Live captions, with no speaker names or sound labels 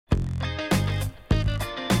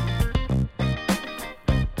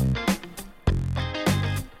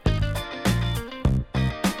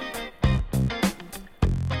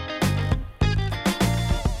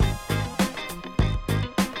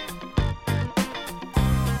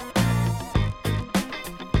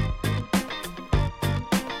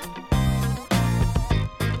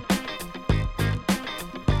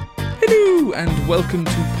and welcome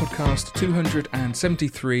to podcast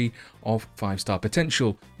 273 of 5 Star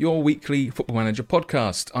Potential, your weekly Football Manager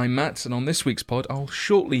podcast. I'm Matt, and on this week's pod, I'll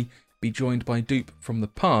shortly be joined by Dupe from the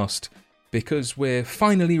past, because we're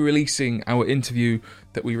finally releasing our interview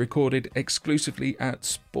that we recorded exclusively at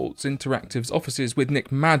Sports Interactive's offices with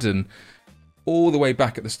Nick Madden, all the way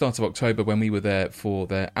back at the start of October when we were there for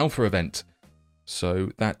their Alpha event.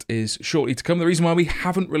 So that is shortly to come. The reason why we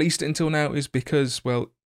haven't released it until now is because,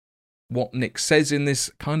 well, what Nick says in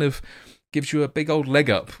this kind of gives you a big old leg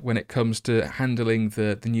up when it comes to handling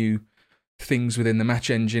the new things within the match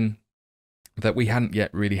engine that we hadn't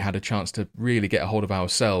yet really had a chance to really get a hold of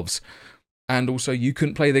ourselves. And also, you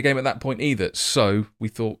couldn't play the game at that point either. So we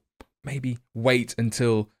thought maybe wait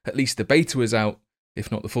until at least the beta was out,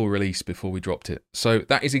 if not the full release, before we dropped it. So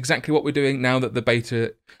that is exactly what we're doing now that the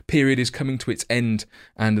beta period is coming to its end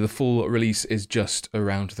and the full release is just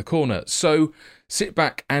around the corner. So sit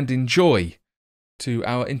back and enjoy to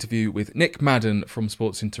our interview with Nick Madden from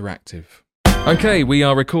Sports Interactive. Okay, we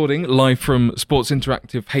are recording live from Sports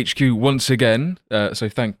Interactive HQ once again. So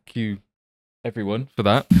thank you, everyone, for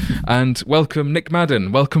that. And welcome, Nick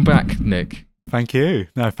Madden. Welcome back, Nick. Thank you.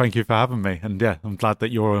 No, thank you for having me. And yeah, I'm glad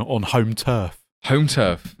that you're on home turf. Home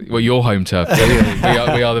turf. Well, your home turf.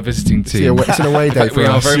 we are the visiting team. It's an away day for we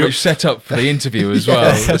us. are very much set up for the interview as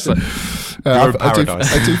well. It's like,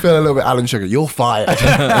 I do feel a little bit Alan Sugar. You're fired.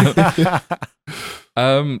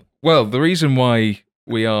 Well, the reason why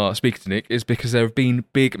we are speaking to Nick is because there have been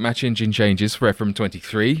big match engine changes for FM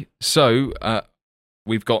 23. So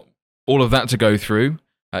we've got all of that to go through.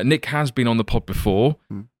 Nick has been on the pod before,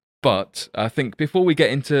 but I think before we get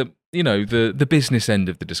into the business end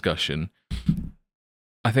of the discussion,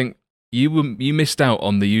 I think you missed out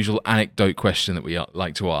on the usual anecdote question that we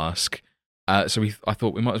like to ask. So I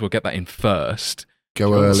thought we might as well get that in first.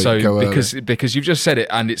 Go early. Because you've just said it,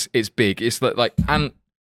 and it's big. It's like Ant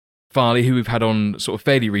Farley, who we've had on sort of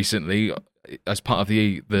fairly recently as part of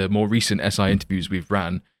the more recent SI interviews we've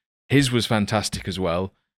ran. His was fantastic as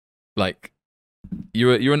well. Like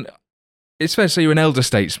it's fair to say you're an elder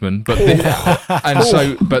statesman, but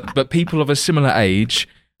but people of a similar age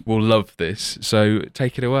will love this. So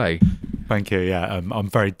take it away. Thank you. Yeah, I'm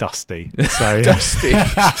very dusty. So Dusty.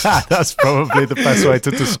 That's probably the best way to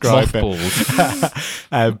describe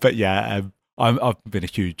it. But yeah, I've been a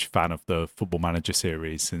huge fan of the Football Manager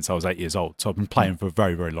series since I was 8 years old. So I've been playing for a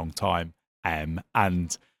very, very long time. And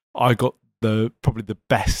I got probably the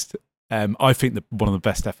best. I think one of the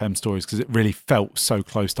best FM stories because it really felt so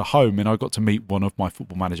close to home, and I got to meet one of my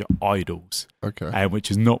Football Manager idols. Okay,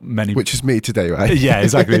 which is not many. Which is me today, right? Yeah,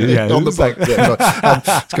 exactly. Yeah, on the back.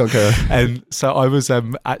 Let's go. And so I was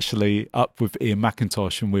actually up with Ian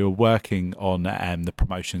McIntosh, and we were working on the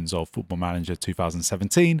promotions of Football Manager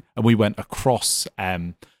 2017, and we went across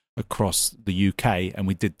the UK, and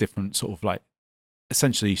we did different sort of like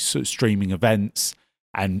essentially sort of streaming events.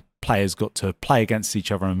 And players got to play against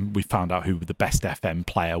each other, and we found out who the best FM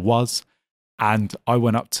player was. And I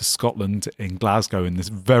went up to Scotland in Glasgow in this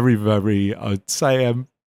very, very, I'd say,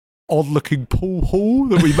 odd-looking pool hall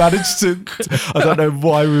that we managed to. I don't know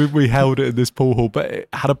why we held it in this pool hall, but it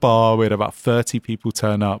had a bar. We had about 30 people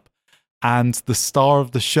turn up. And the star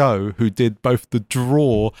of the show, who did both the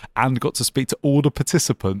draw and got to speak to all the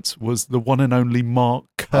participants, was the one and only Mark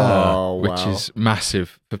Kerr. Which is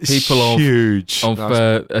massive. For people huge. of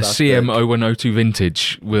a CM0102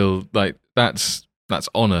 vintage, will like that's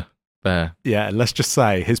honour there. Yeah, let's just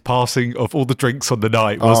say his passing of all the drinks on the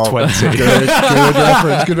night was 20.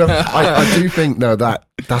 Good reference. I do think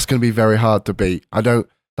that's going to be very hard to beat. I don't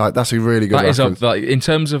like. That's a really good reference. Is up, in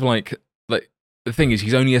terms of like. The thing is,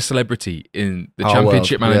 he's only a celebrity in the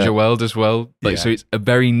Championship Manager world as well. So it's a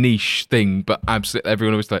very niche thing, but absolutely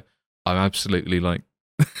everyone was like, I'm absolutely like,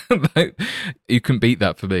 you can beat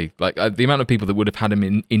that for me. Like the amount of people that would have had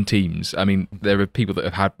him in teams. I mean, there are people that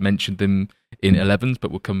have had mentioned them in 11s, but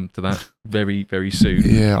we'll come to that very, very soon.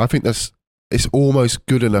 Yeah, I think it's almost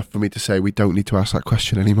good enough for me to say we don't need to ask that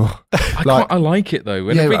question anymore. I like it though.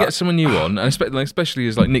 Whenever we get someone new on, and especially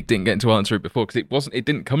as like Nick didn't get to answer it before because it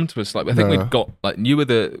didn't come to us. Like I think we'd got like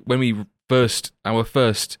our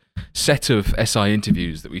first set of SI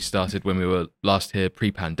interviews that we started when we were last here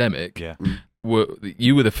pre-pandemic. Yeah.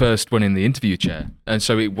 You were the first one in the interview chair, and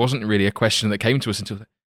so it wasn't really a question that came to us until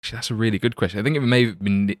actually that's a really good question. I think it may have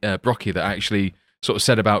been Brocky that actually sort of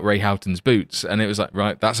said about Ray Houghton's boots, and it was like,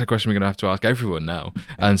 right, that's a question we're going to have to ask everyone now.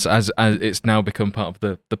 And so as it's now become part of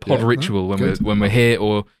the pod ritual when we're here,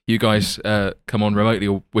 or you guys come on remotely,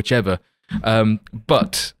 or whichever.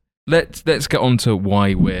 But let's get on to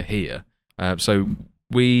why we're here. So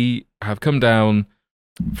we have come down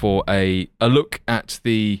for a look at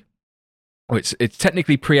the it's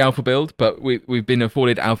technically pre-alpha build, but we've been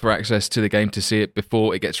afforded alpha access to the game to see it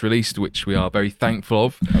before it gets released, which we are very thankful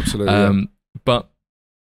of. Absolutely. But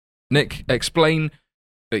Nick, explain,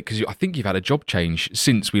 because I think you've had a job change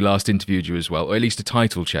since we last interviewed you as well, or at least a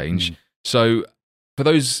title change. So for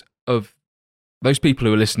those people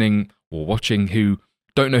who are listening or watching who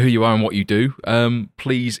don't know who you are and what you do,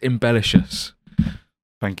 please embellish us.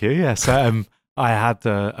 Thank you. Yes, I had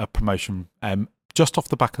a promotion just off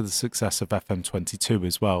the back of the success of FM22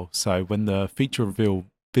 as well. So when the feature reveal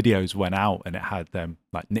videos went out and it had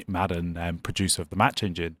like Nick Madden, producer of the Match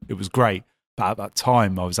Engine, it was great. But at that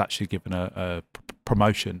time, I was actually given a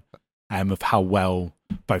promotion of how well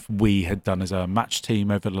both we had done as a match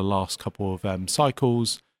team over the last couple of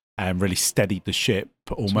cycles, and really steadied the ship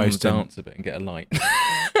almost. Dance a bit and get a light.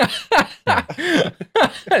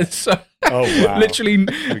 So, oh wow! Literally,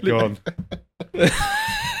 gone.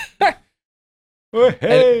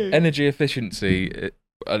 Energy efficiency.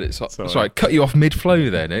 Sorry, cut you off mid-flow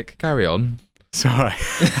there, Nick. Carry on. Sorry.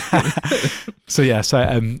 So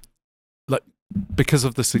like because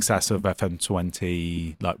of the success of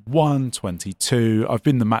FM20, like 1, 22, I've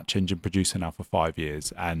been the Match Engine producer now for 5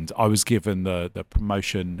 years, and I was given the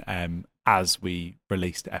promotion as we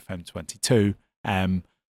released FM22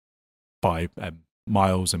 by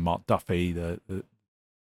Miles and Mark Duffy, the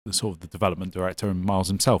sort of the development director, and Miles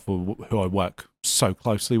himself, who I work so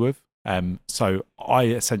closely with. So I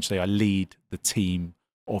lead the team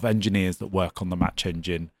of engineers that work on the Match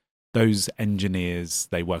Engine. Those engineers,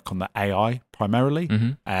 they work on the AI primarily,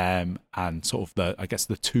 and sort of the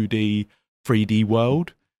 2D, 3D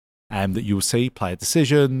world that you will see, player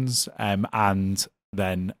decisions, and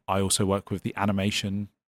then I also work with the animation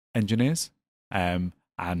engineers, and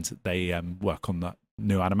they work on the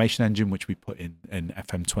new animation engine, which we put in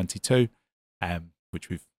FM22, which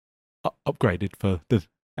we've upgraded for the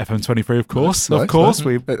FM23, of course. Nice, of course,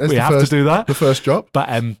 nice. we have to do that. The first drop.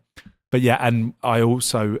 But yeah, and I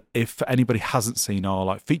also, if anybody hasn't seen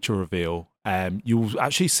our feature reveal, you'll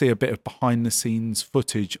actually see a bit of behind the scenes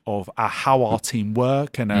footage of how our team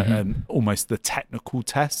work and almost the technical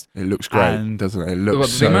test. It looks great, doesn't it? It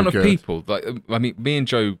looks so the amount good. of people, me and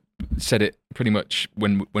Joe said it pretty much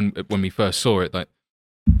when we first saw it,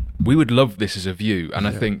 we would love this as a view, and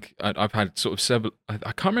I think I've had sort of several. I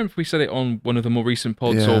can't remember if we said it on one of the more recent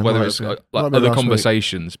pods or whether it's other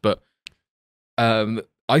conversations, but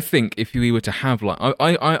I think if we were to have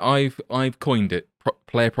I've coined it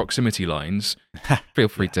player proximity lines. Feel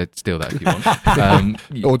free to steal that if you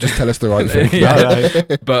want, or just tell us the right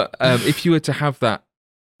thing. But if you were to have that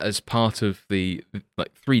as part of the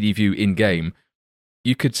 3D view in game,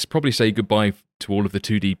 you could probably say goodbye to all of the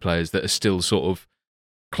 2D players that are still sort of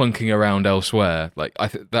clunking around elsewhere.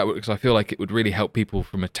 Because I feel like it would really help people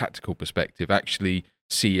from a tactical perspective actually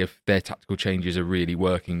see if their tactical changes are really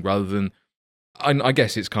working, rather than. I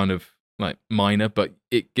guess it's kind of minor, but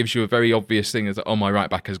it gives you a very obvious thing as my right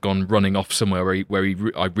back has gone running off somewhere where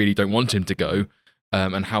I really don't want him to go,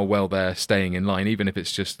 and how well they're staying in line, even if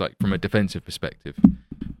it's just from a defensive perspective.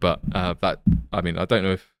 But I don't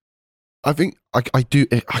know if I think I do.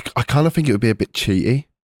 I kind of think it would be a bit cheaty.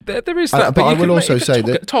 There is that, but I will also say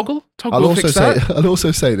that toggle. I'll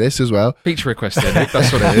also say this as well. Feature request, then, Nick.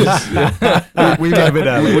 That's what it is.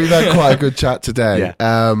 We've had quite a good chat today,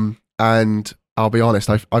 and I'll be honest,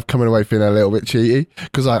 I've come away feeling a little bit cheaty,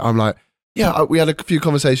 because I'm like, we had a few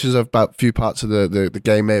conversations about a few parts of the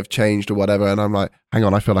game may have changed or whatever, and I'm like, hang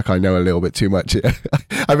on, I feel like I know a little bit too much here.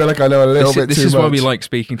 I feel like I know a little bit too much. This is why we like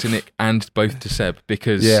speaking to Nick and both to Seb,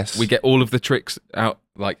 because we get all of the tricks out,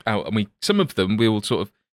 and some of them we will sort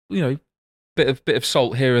of, bit of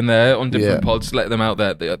salt here and there on different pods, let them out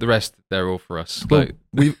there. The rest, they're all for us. Well,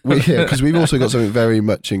 because we've also got something very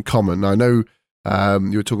much in common. I know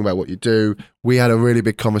you were talking about what you do. We had a really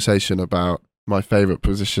big conversation about my favourite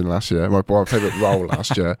position last year, my favourite role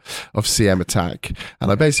last year of CM attack.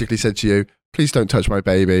 And I basically said to you, please don't touch my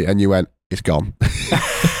baby. And you went, it's gone.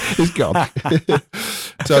 It's gone.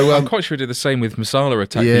 So I'm quite sure we did the same with Masala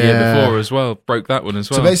attack the year before as well. Broke that one as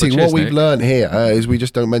well. So basically what we've learned here is we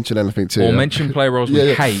just don't mention anything to or mention player roles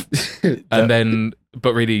we hate, and then,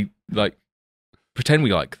 but really pretend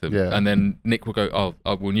we like them. And then Nick will go,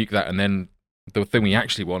 we'll nuke that. And then the thing we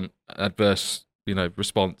actually want, adverse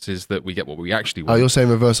response, is that we get what we actually want. Oh, you're saying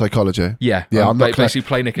reverse psychology? Yeah. I'm not basically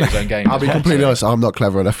play Nick at his own game. I'll be completely honest, I'm not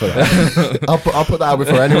clever enough for that. I'll put that out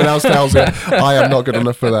before anyone else tells it. I am not good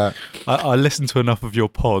enough for that. I listened to enough of your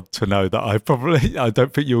pod to know that I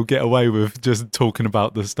don't think you'll get away with just talking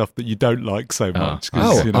about the stuff that you don't like so much.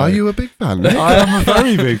 Are you a big fan, Nick? I am a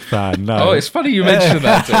very big fan. No. Oh, it's funny you mention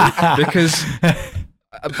that, because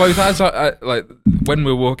both as when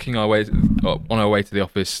we're walking our way on our way to the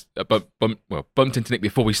office, bumped into Nick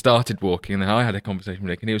before we started walking, and then I had a conversation with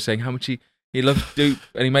Nick, and he was saying how much he loved Dupe,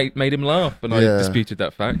 and he made him laugh, and I disputed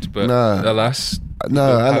that fact, but alas, do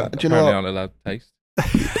you know what? aren't allowed to taste.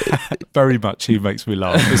 Very much, he makes me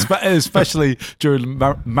laugh, especially during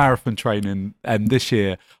marathon training. And this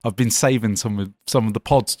year, I've been saving some of the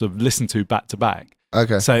pods to listen to back to back.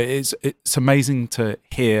 Okay, so it's amazing to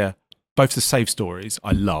hear both the save stories.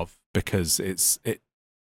 I love because it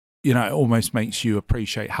almost makes you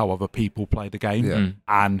appreciate how other people play the game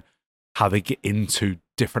and how they get into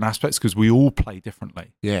different aspects, because we all play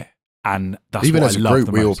differently. Yeah. And that's even what as I a love group,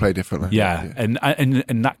 the we all most. play differently. Yeah.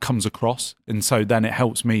 And that comes across, and so then it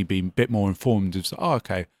helps me be a bit more informed of,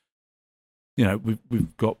 okay,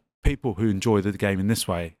 we've got people who enjoy the game in this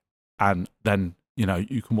way, and then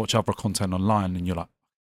you can watch other content online, and you're like,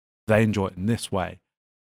 they enjoy it in this way,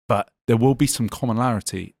 but there will be some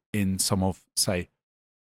commonality in some of, say,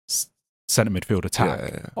 centre midfield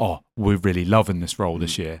attack. Yeah. Oh, we're really loving this role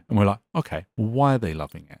this year, and we're like, okay, well, why are they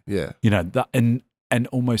loving it? Yeah, that and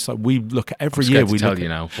almost like we look at every I'm year. We tell you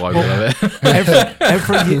now why we love it.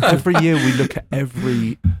 every year we look at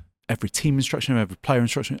every team instruction, every player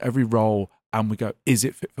instruction, every role, and we go, is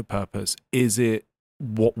it fit for purpose? Is it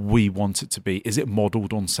what we want it to be? Is it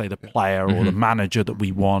modelled on, say, the player or the manager that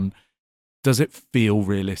we want? Does it feel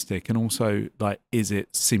realistic? And also, like, is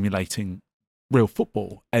it simulating real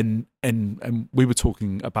football? And we were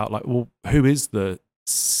talking about, like, well, who is the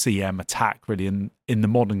CM attack really in the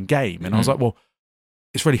modern game? And I was like, well,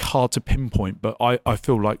 it's really hard to pinpoint, but I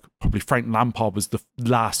feel like probably Frank Lampard was the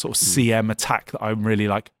last sort of CM attack that I'm really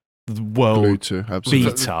like the world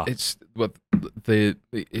beater. It's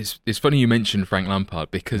funny you mentioned Frank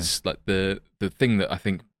Lampard, because like the thing that I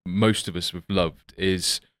think most of us have loved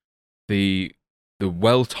is the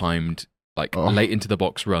well-timed, like late into the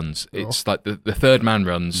box runs. It's like the third man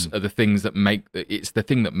runs are the things that it's the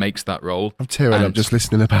thing that makes that role. I'm tearing up just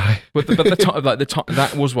listening about it. But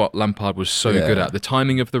that was what Lampard was so good at. The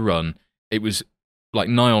timing of the run, it was like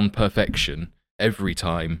nigh on perfection every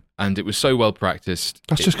time, and it was so well practiced.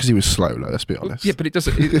 That's just because he was slow, let's be honest. Yeah, but it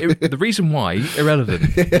doesn't. The reason why,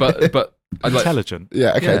 irrelevant. But intelligent.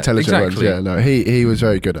 Intelligent exactly. runs. Yeah, no, he was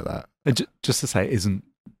very good at that. And just to say, it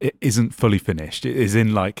isn't fully finished. It is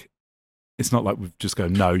in like. It's not like we've just go,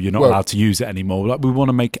 no, you're not allowed to use it anymore. Like, we want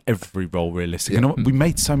to make every role realistic. Yeah. And we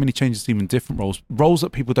made so many changes to even different roles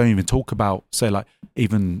that people don't even talk about. Say, like,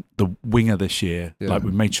 even the winger this year, like, we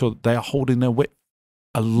made sure that they are holding their width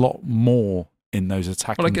a lot more in those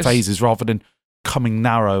attacking phases, rather than coming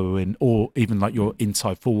narrow or even like your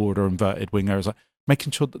inside forward or inverted winger. Is like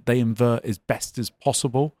making sure that they invert as best as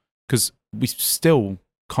possible, because we still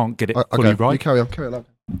can't get it fully right. You carry on.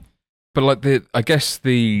 But like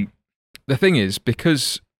the thing is,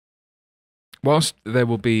 because whilst there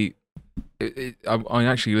will be, I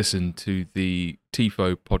actually listened to the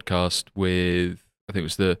TIFO podcast with, I think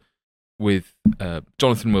it was with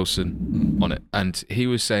Jonathan Wilson on it, and he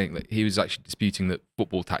was saying that he was actually disputing that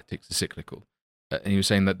football tactics are cyclical, and he was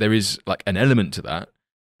saying that there is like an element to that,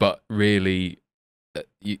 but really,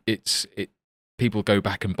 people go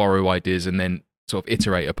back and borrow ideas and then sort of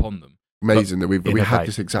iterate upon them. Amazing that we had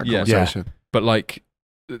this exact conversation. Yeah. But like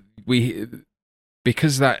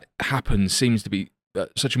because that happens, seems to be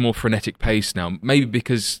such a more frenetic pace now. Maybe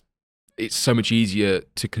because it's so much easier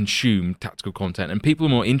to consume tactical content, and people are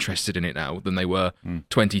more interested in it now than they were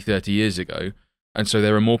 20, 30 years ago. And so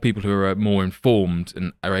there are more people who are more informed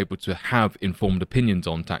and are able to have informed opinions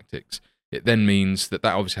on tactics. It then means that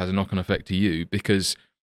obviously has a knock-on effect to you, because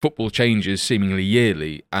football changes seemingly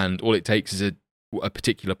yearly, and all it takes is a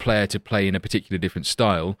particular player to play in a particular different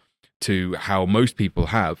style to how most people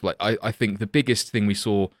have. Like, I think the biggest thing we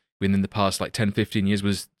saw within the past like 10, 15 years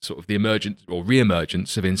was sort of the emergence or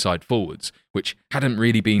re-emergence of inside forwards, which hadn't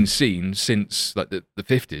really been seen since like the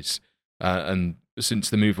 50s, and since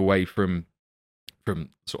the move away from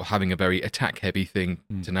sort of having a very attack-heavy thing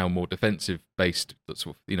to now more defensive-based,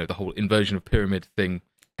 sort of, the whole inversion of pyramid thing,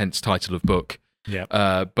 hence title of book. Yeah.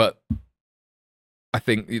 But I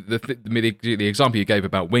think the example you gave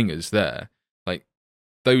about wingers there, like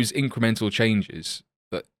those incremental changes,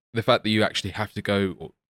 that the fact that you actually have to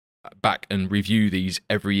go back and review these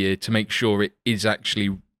every year to make sure it is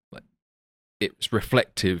actually it's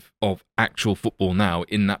reflective of actual football now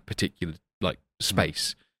in that particular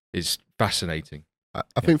space is fascinating.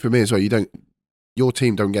 I think for me as well, your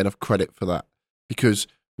team don't get enough credit for that, because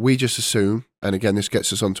we just assume, and again, this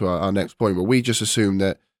gets us onto our next point, but we just assume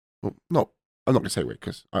that, I'm not going to say we,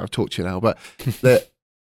 because I've talked to you now, but that,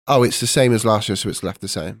 it's the same as last year, so it's left the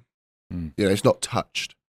same. It's not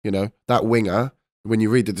touched. That winger, when you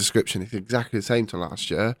read the description, it's exactly the same to last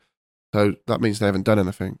year. So that means they haven't done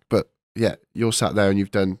anything. But yeah, you're sat there and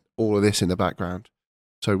you've done all of this in the background.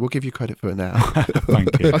 So we'll give you credit for it now.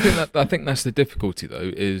 Thank you. I think that's the difficulty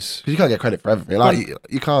though, is Because you can't get credit for everything. Like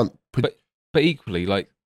you can't. but equally, like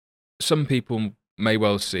some people may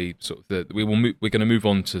well see sort of we're going to move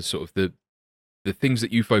on to sort of the things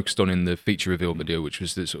that you focused on in the feature reveal video, which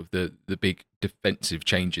was the sort of the big defensive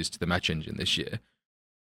changes to the match engine this year.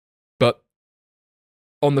 But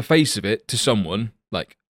on the face of it, to someone,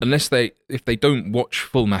 like, if they don't watch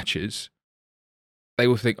full matches, they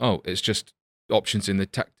will think, oh, it's just options in the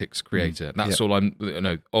tactics creator. That's all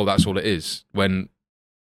that's all it is. When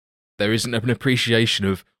there isn't an appreciation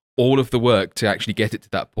of all of the work to actually get it to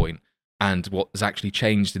that point and what has actually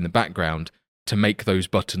changed in the background to make those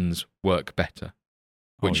buttons work better,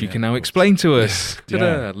 which you can now explain to us.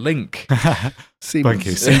 Yeah. Link. Seamless. Thank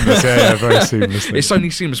you. Seamless. Yeah, very seamless. It's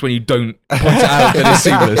only seamless when you don't point it out that it's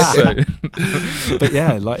seamless. So. But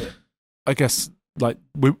yeah, like I guess like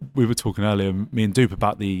we were talking earlier, me and Dupe,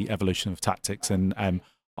 about the evolution of tactics, and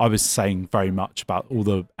I was saying very much about all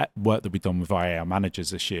the work that we've done with our AI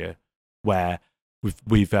managers this year, where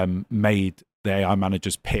we've made the AI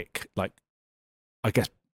managers pick, like, I guess,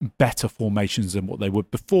 better formations than what they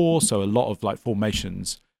would before. So a lot of like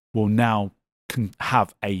formations will now can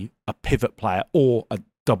have a pivot player or a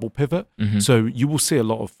double pivot. Mm-hmm. So you will see a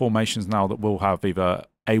lot of formations now that will have either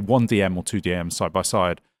a 1 DM or 2 DMs side by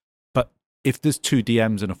side. But if there's 2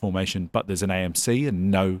 DMs in a formation but there's an AMC and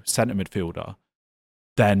no centre midfielder,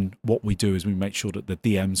 then what we do is we make sure that the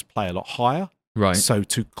DMs play a lot higher. Right. So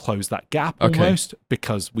to close that gap almost,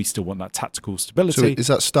 because we still want that tactical stability. So is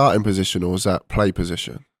that starting position or is that play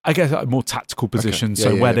position? I guess a more tactical position. Okay.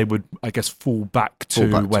 So where they would, I guess, fall back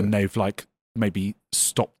to when they've like maybe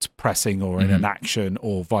stopped pressing or in an action,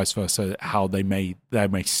 or vice versa, how they may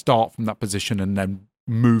start from that position and then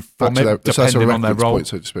move from it depending on their role. Point,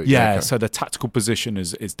 so to speak. Yeah, so the tactical position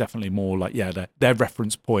is definitely more like their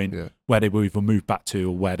reference point where they will either move back to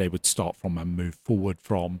or where they would start from and move forward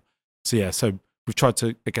from. So yeah, so we've tried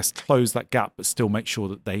to, I guess, close that gap but still make sure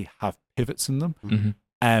that they have pivots in them.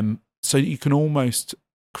 Mm-hmm. So you can almost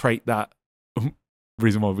create that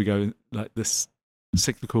reason why we go like this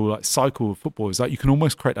cyclical like cycle of football is that you can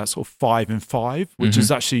almost create that sort of 5-in-5, which is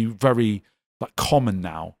actually very like common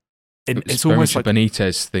now. It's almost like a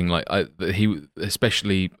Benitez thing, like he,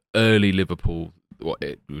 especially early Liverpool,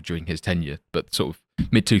 during his tenure, but sort of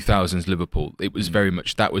mid 2000s Liverpool, it was very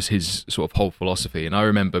much that was his sort of whole philosophy. And I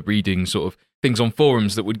remember reading sort of things on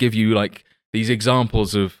forums that would give you like these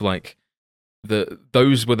examples of like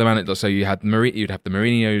those were the managers. So you'd have the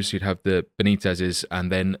Mourinhos, you'd have the Benitez's,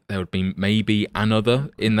 and then there would be maybe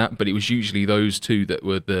another in that, but it was usually those two that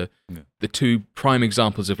were the two prime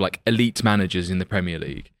examples of like elite managers in the Premier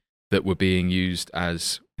League that were being used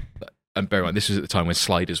as. And bear in mind, this was at the time when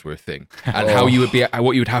sliders were a thing, and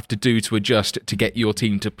what you would have to do to adjust to get your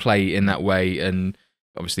team to play in that way. And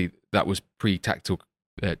obviously, that was pre-tactical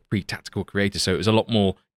creator, so it was a lot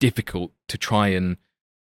more difficult to try and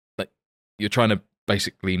you're trying to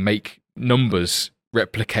basically make numbers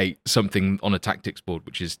replicate something on a tactics board,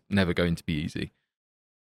 which is never going to be easy.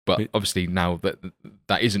 But obviously now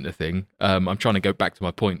that isn't a thing. I'm trying to go back to my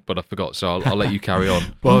point, but I forgot, so I'll let you carry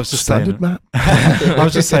on. Well, I was just standard, Matt. I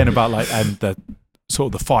was just saying about like the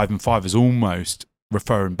sort of the 5-in-5 is almost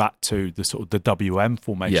referring back to the sort of the WM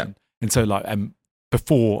formation. And so like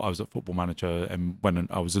before I was at Football Manager, and when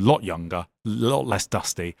I was a lot younger, a lot less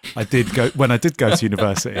dusty, I did go to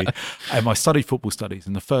university, and I studied football studies,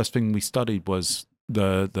 and the first thing we studied was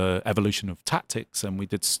the evolution of tactics, and we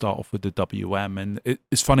did start off with the WM, and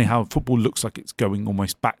it's funny how football looks like it's going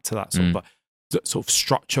almost back to that sort of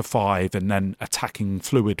structure 5 and then attacking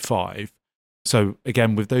fluid 5. So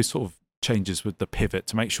again, with those sort of changes with the pivot,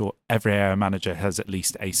 to make sure every area manager has at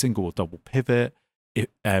least a single or double pivot,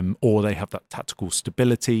 or they have that tactical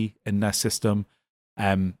stability in their system.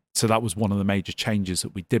 So that was one of the major changes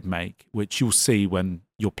that we did make, which you'll see when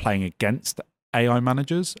you're playing against AI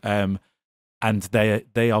managers. And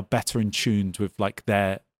they are better in tuned with like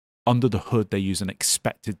their under the hood. They use an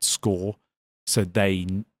expected score, so they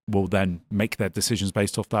will then make their decisions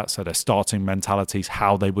based off that. So their starting mentalities,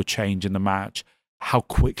 how they would change in the match, how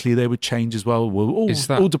quickly they would change as well.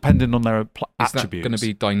 All depending on their attributes. Is that going to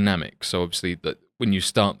be dynamic? So obviously that when you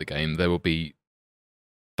start the game, there will be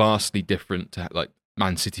vastly different. Like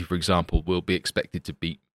Man City, for example, will be expected to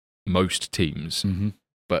beat most teams,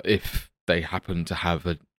 but if they happen to have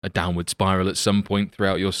a downward spiral at some point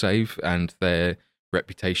throughout your save and their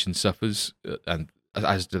reputation suffers, and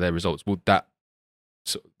as do their results, would that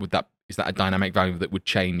is that a dynamic value that would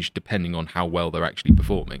change depending on how well they're actually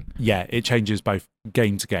performing? Yeah, it changes both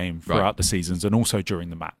game to game throughout the seasons and also during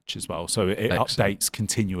the match as well. So it updates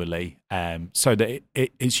continually, so that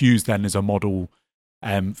it's used then as a model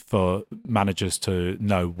for managers to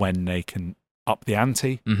know when they can up the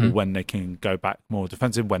ante, or when they can go back more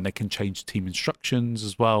defensive, when they can change team instructions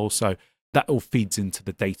as well. So that all feeds into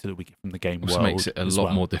the data that we get from the game world. Which makes it a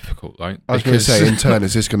lot more difficult, right? I was going to say, in turn,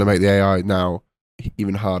 is this going to make the AI now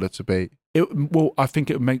even harder to beat? Well, I think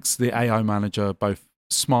it makes the AI manager both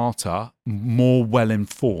smarter, more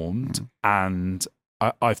well-informed, and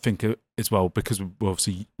I think as well, because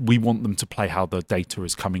obviously we want them to play how the data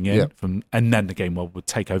is coming in from, and then the game world would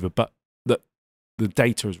take over. But the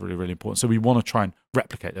data is really, really important. So we want to try and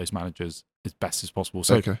replicate those managers as best as possible.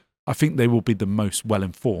 So I think they will be the most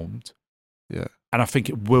well-informed. Yeah. And I think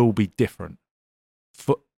it will be different.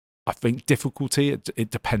 I think difficulty,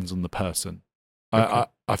 it depends on the person. I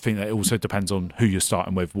think that it also depends on who you're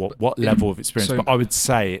starting with, what level of experience. But I would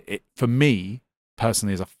say, for me,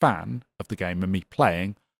 personally, as a fan of the game and me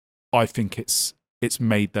playing, I think it's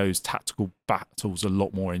made those tactical battles a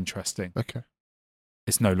lot more interesting. Okay.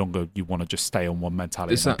 It's no longer you want to just stay on one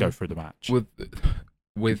mentality and go through the match.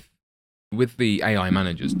 With the AI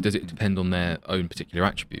managers, does it depend on their own particular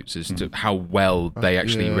attributes as to how well they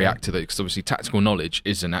actually react to that? Because obviously, tactical knowledge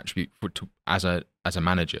is an attribute as a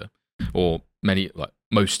manager, or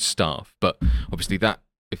most staff. But obviously,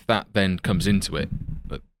 if that then comes into it,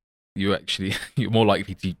 you're more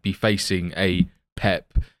likely to be facing a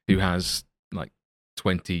Pep who has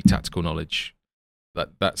 20 tactical knowledge.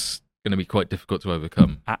 That's going to be quite difficult to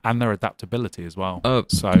overcome, and their adaptability as well.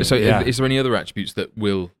 Is there any other attributes that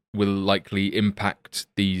will likely impact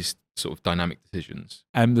these sort of dynamic decisions?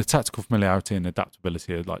 The tactical familiarity and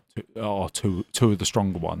adaptability are two of the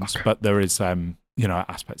stronger ones. Okay. But there is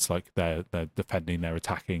aspects like they're defending, they're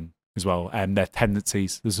attacking as well, and their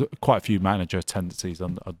tendencies. There's quite a few manager tendencies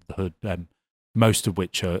under the hood, most of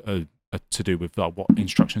which are to do with what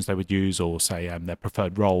instructions they would use, or say their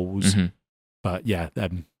preferred roles. Mm-hmm. But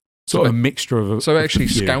sort of a mixture of. So actually,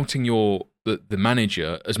 scouting the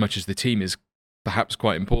manager as much as the team is perhaps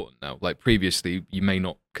quite important now. Like previously, you may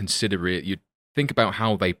not consider it. You'd think about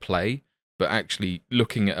how they play, but actually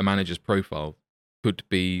looking at a manager's profile could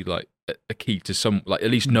be a key to some, at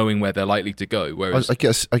least knowing where they're likely to go. Whereas I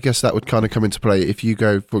guess that would kind of come into play if you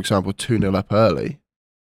go, for example, 2-0 up early,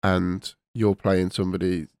 and you're playing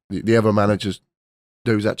somebody. The other managers,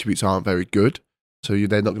 those attributes aren't very good, so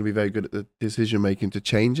they're not going to be very good at the decision making to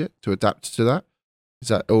change it, to adapt to that.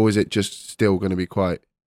 Or is it just still going to be quite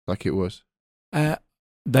like it was? It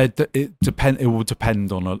will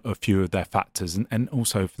depend on a few of their factors, and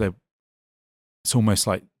also it's almost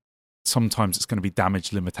like sometimes it's going to be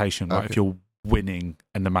damage limitation. Right? Okay. If you're winning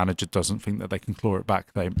and the manager doesn't think that they can claw it back,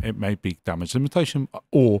 it may be damage limitation.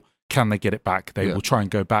 Or can they get it back? They will try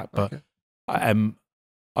and go back. But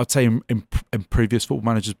I'd say in previous football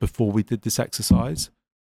managers before we did this exercise,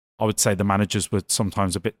 I would say the managers were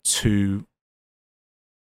sometimes a bit too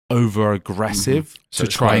over aggressive to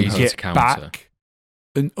try and get back,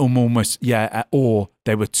 and almost or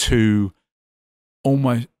they were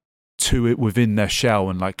almost too within their shell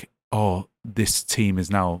and this team is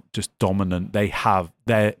now just dominant.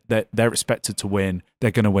 They're expected to win.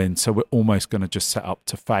 They're going to win, so we're almost going to just set up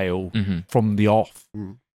to fail from the off.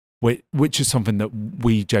 Which is something that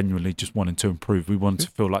we genuinely just wanted to improve. We wanted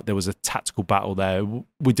to feel like there was a tactical battle there.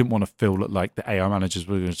 We didn't want to feel like the AI managers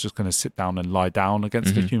were just going to sit down and lie down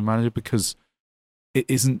against the human manager, because it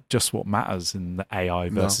isn't just what matters in the AI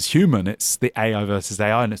versus human. It's the AI versus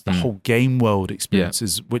AI, and it's the whole game world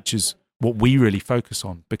experiences, which is what we really focus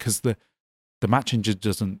on, because the match engine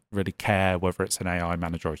doesn't really care whether it's an AI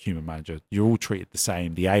manager or a human manager. You're all treated the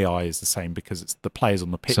same. The AI is the same because it's the players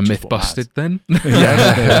on the pitch. So myth busted then?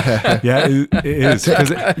 It is,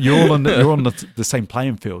 because you're all on the same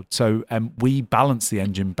playing field. So we balance the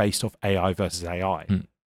engine based off AI versus AI,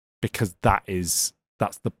 because that's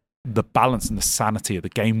the balance and the sanity of the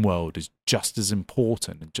game world is just as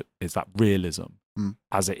important. Is that realism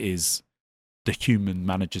as it is the human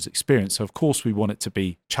manager's experience. So of course we want it to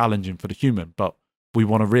be challenging for the human, but we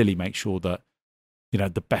want to really make sure that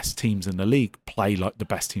the best teams in the league play like the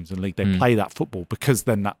best teams in the league. They play that football, because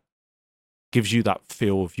then that gives you that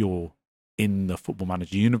feel of you're in the Football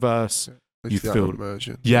Manager universe. You feel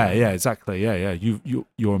immersion. Exactly.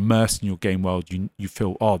 You're immersed in your game world. You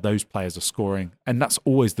feel, those players are scoring, and that's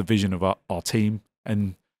always the vision of our team.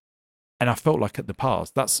 And I felt like at the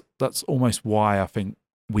past, that's almost why I think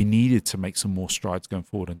we needed to make some more strides going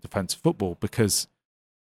forward in defensive football, because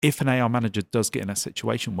if an AI manager does get in a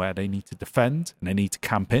situation where they need to defend and they need to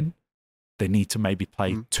camp in, they need to maybe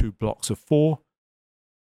play 2 blocks of 4.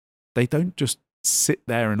 They don't just sit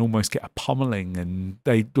there and almost get a pummeling, and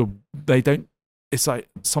they don't. It's like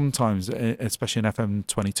sometimes, especially in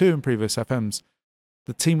FM22 and previous FMs,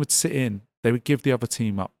 the team would sit in. They would give the other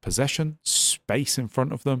team up possession, space in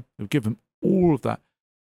front of them. They would give them all of that,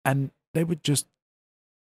 and they would just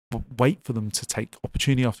wait for them to take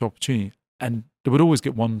opportunity after opportunity, and they would always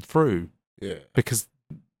get one through. Yeah, because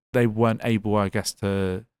they weren't able, I guess,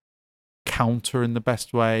 to counter in the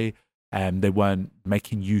best way, and they weren't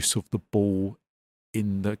making use of the ball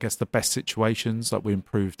in the best situations. Like we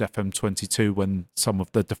improved FM22 when some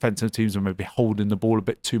of the defensive teams were maybe holding the ball a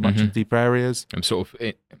bit too much in deep areas. I'm sort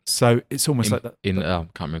of so it's almost like that. I can't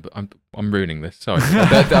remember. I'm ruining this. Sorry.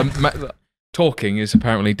 Talking is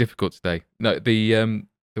apparently difficult today. No, the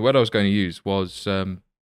word I was going to use was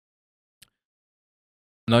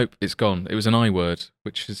nope, it's gone. It was an I word,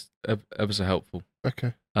 which is ever so helpful.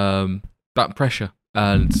 Okay. That pressure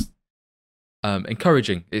and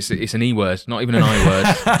encouraging. It's an E word, not even an I word.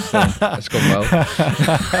 So it's gone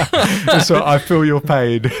well. So I feel your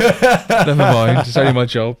pain. Never mind. It's only my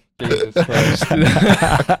job. Jesus Christ.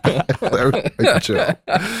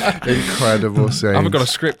 Incredible scenes. I haven't got a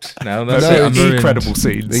script now. That's No, it. I'm ruined. incredible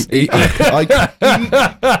scenes.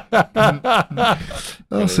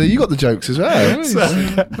 Oh, so you got the jokes as well.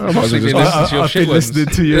 Possibly been listening to your I've shit been ones.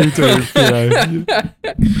 listening to you too.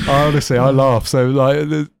 Honestly, I laugh. So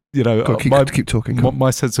like, keep talking.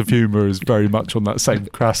 my sense of humour is very much on that same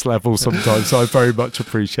crass level sometimes. So I very much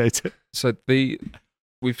appreciate it. So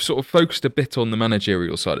we've sort of focused a bit on the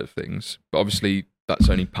managerial side of things, but obviously that's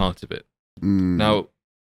only part of it. Now,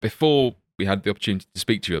 before we had the opportunity to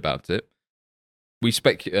speak to you about it, we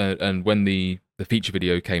and when the feature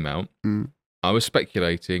video came out, I was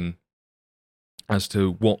speculating as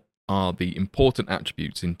to what are the important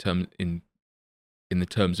attributes in the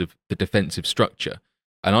terms of the defensive structure,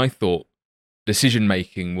 and I thought decision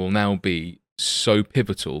making will now be so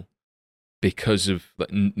pivotal because of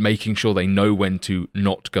making sure they know when to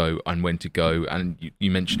not go and when to go. And you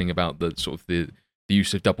mentioning about the sort of the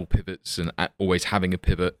use of double pivots and always having a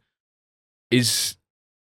pivot.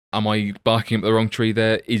 Am I barking up the wrong tree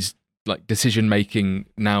there? Is like decision making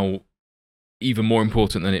now even more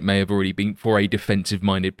important than it may have already been for a defensive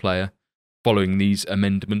minded player following these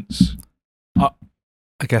amendments? I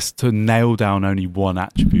guess to nail down only one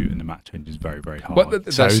attribute in the match change is very, very hard. Well,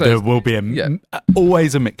 there will be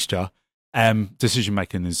always a mixture. Decision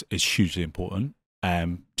making is hugely important.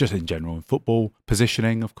 Just in general in football,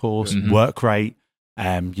 positioning, of course, work rate.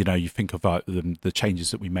 You think about the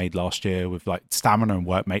changes that we made last year with like stamina and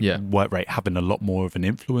work rate having a lot more of an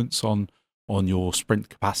influence on your sprint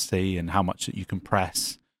capacity and how much that you can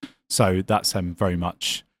press. So that's very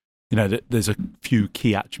much, there's a few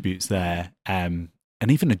key attributes there, and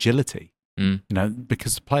even agility.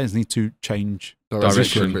 Because the players need to change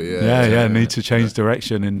direction. Need to change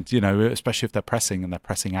direction, and especially if they're pressing and they're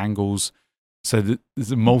pressing angles. So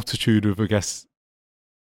there's a multitude of, I guess,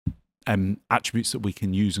 attributes that we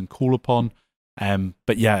can use and call upon.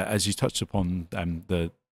 But yeah, as you touched upon,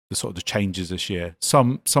 the sort of the changes this year,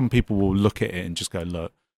 some people will look at it and just go,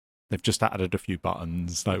 look, they've just added a few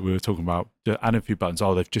buttons, like we were talking about, added a few buttons.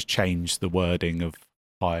 Oh, they've just changed the wording of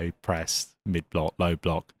high press, mid block, low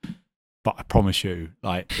block. But I promise you,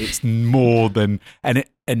 like, it's more than, and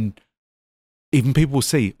even people will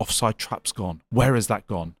see offside trap's gone. Where has that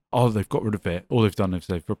gone? Oh, they've got rid of it. All they've done is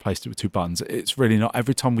they've replaced it with 2 buttons. It's really not.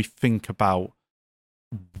 Every time we think about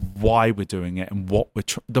why we're doing it and what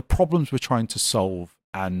the problems we're trying to solve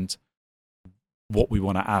and what we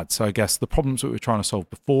want to add. So I guess the problems that we're trying to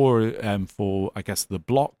solve before, for I guess the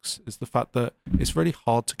blocks, is the fact that it's really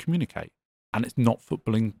hard to communicate, and it's not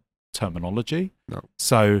footballing terminology. No.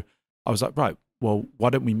 So I was like, right, well, why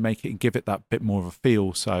don't we make it and give it that bit more of a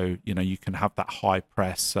feel? So, you can have that high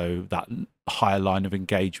press, so that higher line of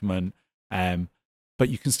engagement, but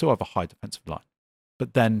you can still have a high defensive line.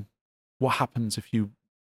 But then what happens if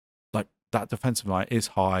that defensive line is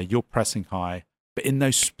high, you're pressing high, but in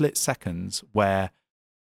those split seconds where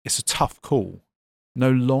it's a tough call, no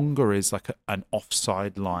longer is like an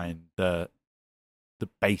offside line the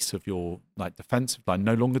base of your defensive line.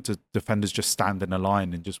 No longer do defenders just stand in a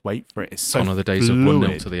line and just wait for it. It's so one of the days fluid.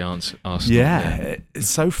 of 1-0 to the Arsenal. Yeah, it's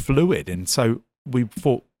so fluid. And so we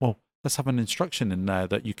thought, well, let's have an instruction in there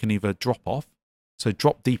that you can either drop off, so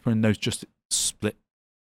drop deeper in those just split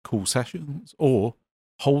cool sessions, or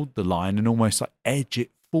hold the line and almost like edge it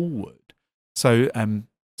forward. So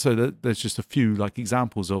there's just a few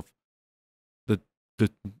examples of the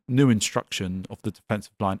new instruction of the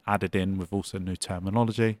defensive line added in with also new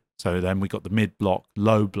terminology. So then we got the mid block,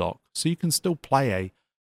 low block. So you can still play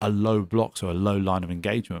a low block, so a low line of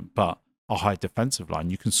engagement, but a high defensive line.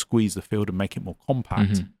 You can squeeze the field and make it more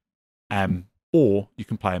compact. Or you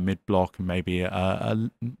can play a mid block and maybe a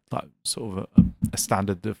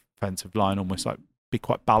standard defensive line, almost like be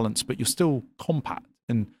quite balanced, but you're still compact.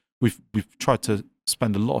 And we've tried to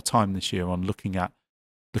spend a lot of time this year on looking at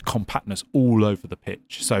the compactness all over the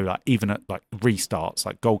pitch. So like even at like restarts,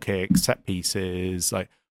 like goal kicks, set pieces, like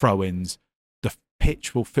throw-ins, the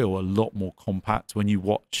pitch will feel a lot more compact. When you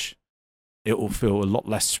watch, it will feel a lot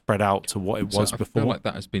less spread out to what it was before. I feel like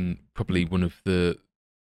that has been probably one of the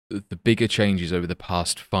bigger changes over the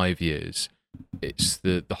past 5 years. It's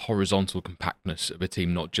the horizontal compactness of a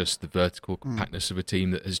team, not just the vertical compactness of a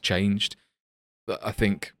team that has changed. But I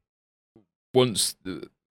think once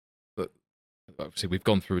obviously we've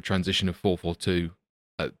gone through a transition of 4-4-2,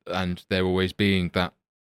 and there always being that.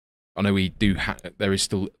 I know we do. There is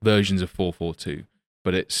still versions of 4-4-2,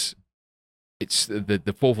 but it's the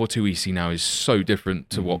 4-4-2 we see now is so different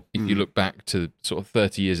to what if you look back to sort of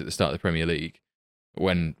 30 years at the start of the Premier League.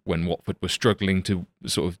 When Watford was struggling to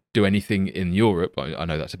sort of do anything in Europe, I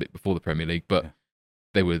know that's a bit before the Premier League, but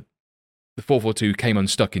the 4-4-2 came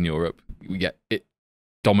unstuck in Europe, yet it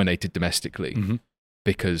dominated domestically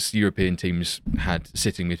because European teams had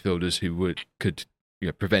sitting midfielders who could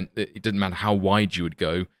prevent. It didn't matter how wide you would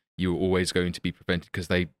go, you were always going to be prevented because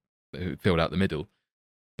they filled out the middle.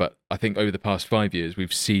 But I think over the past 5 years,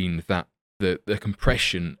 we've seen that the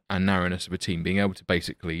compression and narrowness of a team being able to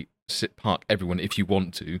basically park everyone if you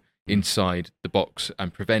want to inside the box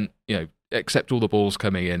and prevent, accept all the balls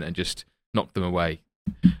coming in and just knock them away.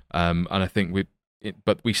 And I think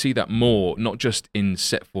we see that more, not just in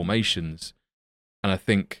set formations. And I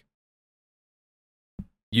think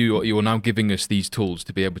you are now giving us these tools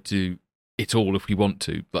to be able to do it all if we want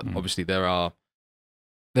to. But obviously there are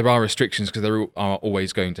restrictions because there are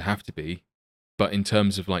always going to have to be. But in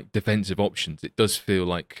terms of like defensive options, it does feel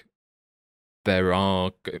like there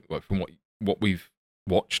are, from what we've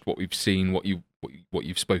watched, what we've seen, what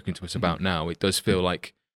you've spoken to us about now, it does feel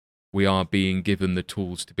like we are being given the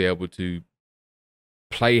tools to be able to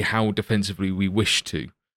play how defensively we wish to,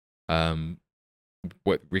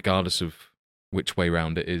 regardless of which way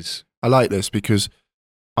round it is. I like this because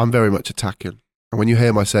I'm very much attacking. And when you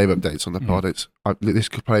hear my save updates on the pod, it's this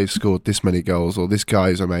player scored this many goals, or this guy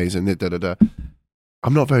is amazing.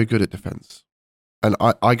 I'm not very good at defence. And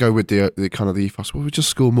I go with the kind of the ethos, well, we just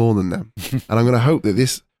score more than them. And I'm going to hope that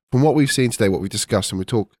this, from what we've seen today, what we discussed, and we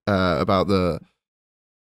talk about the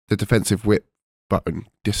defensive whip button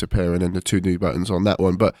disappearing and the 2 new buttons on that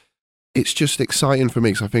one. But it's just exciting for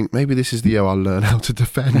me because I think maybe this is the year I'll learn how to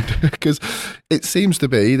defend because it seems to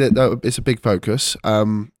be that it's a big focus.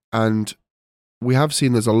 And we have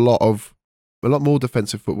seen there's a lot more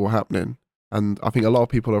defensive football happening. And I think a lot of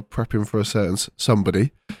people are prepping for a certain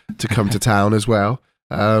somebody to come to town as well.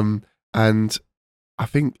 And I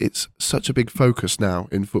think it's such a big focus now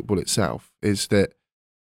in football itself is that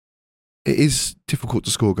it is difficult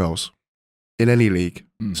to score goals in any league.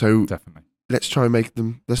 So definitely, let's try and make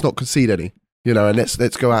them. Let's not concede any, and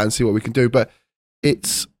let's go out and see what we can do. But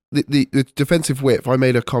it's the defensive width. I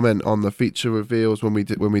made a comment on the feature reveals when we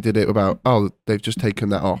did it about they've just taken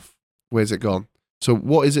that off. Where's it gone? So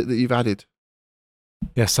what is it that you've added?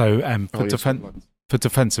 Yeah, so for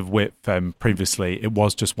defensive width, previously it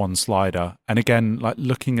was just one slider, and again, like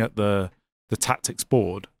looking at the tactics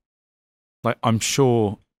board, like I'm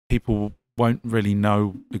sure people won't really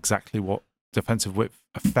know exactly what defensive width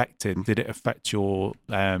affected. Did it affect did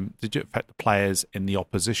it affect the players in the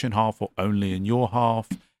opposition half or only in your half?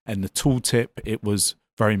 And the tooltip, it was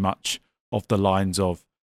very much of the lines of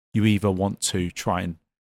you either want to try and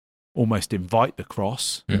almost invite the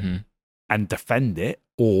cross and defend it,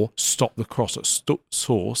 or stop the cross at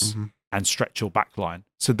source and stretch your back line.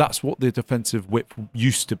 So that's what the defensive width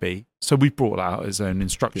used to be. So we brought that out as an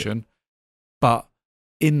instruction. But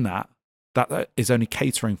in that is only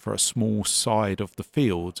catering for a small side of the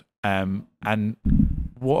field. And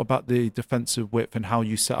what about the defensive width and how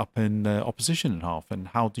you set up in the opposition half, and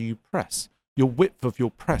how do you press? Your width of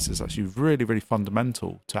your press is actually really, really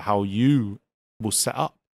fundamental to how you will set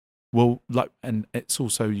up. Well, and it's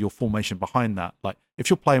also your formation behind that. Like, if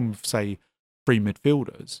you're playing with, say, 3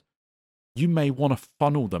 midfielders, you may want to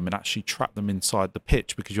funnel them and actually trap them inside the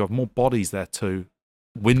pitch because you have more bodies there to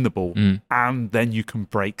win the ball, and then you can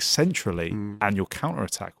break centrally and your counter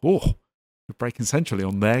attack. Oh, you're breaking centrally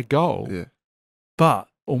on their goal. Yeah. But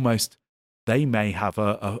almost they may have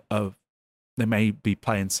they may be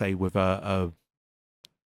playing, say, with a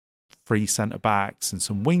 3 centre backs and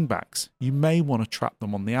some wing backs. You may want to trap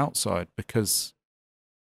them on the outside because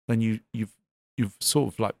then you've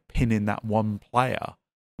sort of like pinning that one player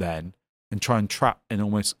then and try and trap and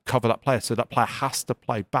almost cover that player. So that player has to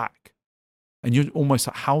play back. And you're almost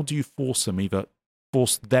like, how do you force them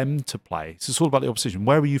to play? So it's all about the opposition.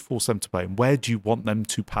 Where will you force them to play? And where do you want them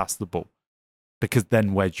to pass the ball? Because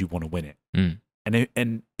then where do you want to win it?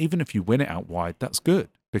 And even if you win it out wide, that's good,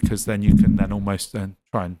 because then you can then almost then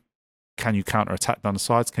try and, can you counter attack down the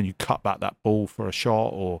sides? Can you cut back that ball for a shot,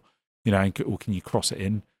 or can you cross it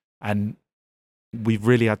in? And we've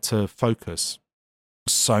really had to focus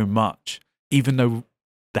so much, even though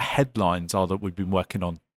the headlines are that we've been working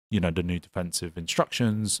on, the new defensive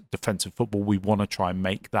instructions, defensive football. We want to try and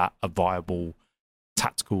make that a viable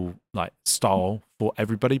tactical style for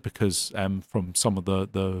everybody, because from some of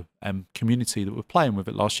the community that were playing with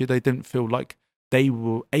it last year, they didn't feel like they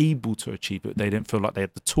were able to achieve it. They didn't feel like they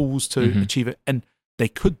had the tools to achieve it, and they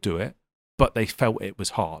could do it, but they felt it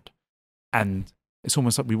was hard. And it's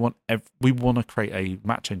almost like we want to create a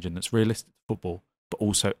match engine that's realistic to football, but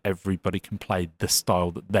also everybody can play the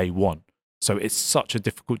style that they want. So it's such a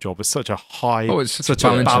difficult job. It's such a high, it's such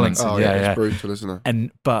a balance. Oh, yeah, it's brutal, isn't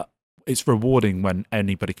it? But it's rewarding when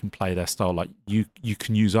anybody can play their style. Like you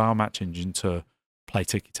can use our match engine to play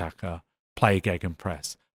tiki-taka, play a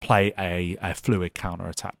gegenpress, play a fluid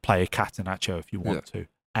counter-attack, play a catenaccio if you want to,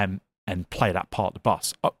 and play that part of the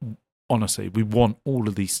bus. Honestly, we want all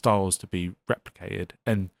of these styles to be replicated.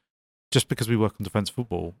 And just because we work on defensive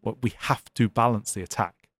football, we have to balance the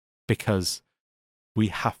attack, because we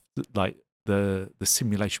have to, the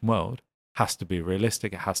simulation world has to be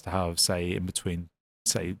realistic. It has to have, say, in between,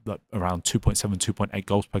 say, around 2.7, 2.8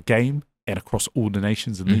 goals per game and across all the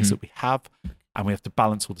nations and leagues that we have. And we have to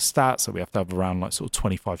balance all the stats. So we have to have around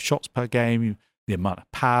 25 shots per game, the amount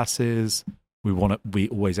of passes. We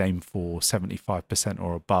always aim for 75%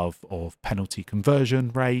 or above of penalty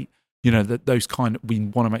conversion rate. Those we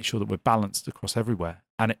want to make sure that we're balanced across everywhere.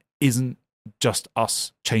 And it isn't just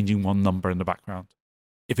us changing one number in the background.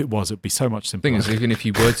 If it was, it'd be so much simpler. The thing is, even if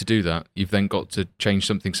you were to do that, you've then got to change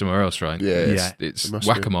something somewhere else, right? Yeah. It's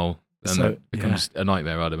whack-a-mole, and it becomes a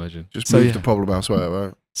nightmare, I'd imagine. Just move the problem elsewhere,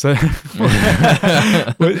 right? So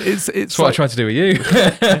it's what I tried to do with you.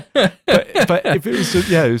 but if it was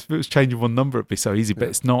if it was changing one number, it'd be so easy. But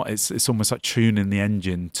it's not. It's almost like tuning the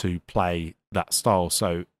engine to play that style.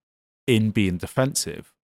 So in being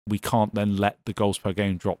defensive, we can't then let the goals per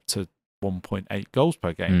game drop to 1.8 goals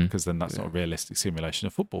per game, because then that's not a realistic simulation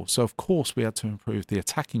of football. So of course we had to improve the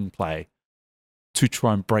attacking play to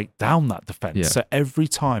try and break down that defense. Yeah. So every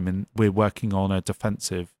time we're working on a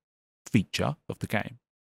defensive feature of the game,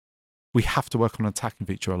 we have to work on an attacking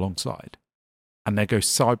feature alongside, and they go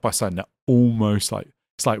side by side, and they're almost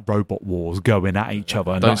it's like robot wars going at each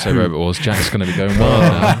other. Don't say robot wars. Jack's going to be going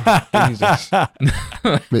wild now. Jesus.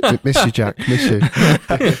 Miss you, Jack. Miss you.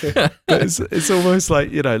 It's almost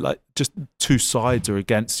like just two sides are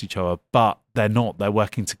against each other, but they're not. They're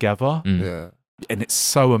working together. Yeah. And it's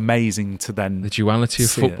so amazing to then the duality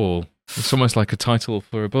of football. It's almost like a title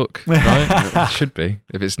for a book, right? It should be,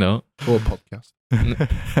 if it's not. Or a podcast.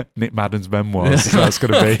 Nick Madden's memoirs. That's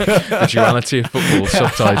going to be the duality of football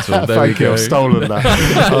subtitle. There we go. I've stolen that.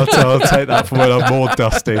 I'll take that for when I'm more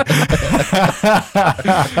dusty.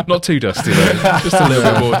 Not too dusty though. Just a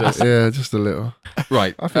little bit more dusty. Yeah, just a little.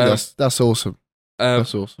 Right. I think that's awesome.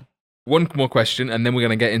 That's awesome. One more question, and then we're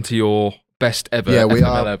going to get into your best ever. Yeah,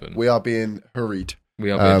 FM11. we are being hurried.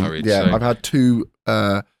 We are being hurried. Yeah, so I've had two.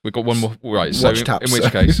 We've got one more. Right. So in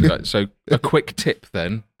which case, so a quick tip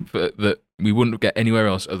then that we wouldn't get anywhere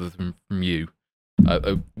else other than from you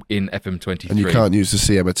in FM23. And you can't use the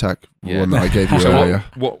CM attack one that I gave you earlier.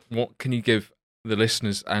 What can you give the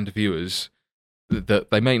listeners and viewers that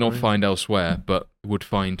they may not find elsewhere, but would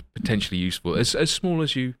find potentially useful, as small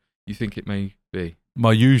as you think it may be?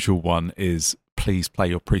 My usual one is, please play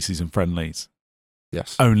your pre-season friendlies.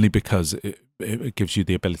 Yes. Only because it gives you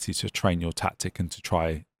the ability to train your tactic and to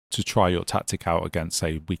try your tactic out against,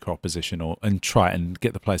 say, weaker opposition, and try and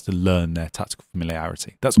get the players to learn their tactical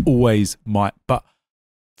familiarity. That's always but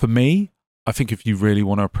for me, I think if you really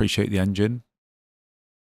want to appreciate the engine,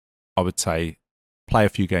 I would say play a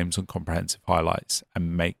few games on comprehensive highlights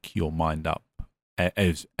and make your mind up.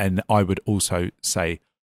 And I would also say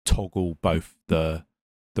toggle both the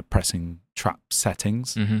pressing trap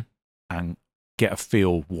settings and get a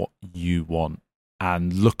feel what you want,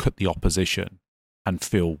 and look at the opposition and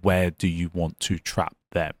feel where do you want to trap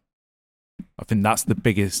them. I think that's the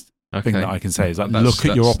biggest thing that I can say is look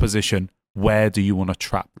at your opposition, where do you want to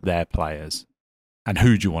trap their players, and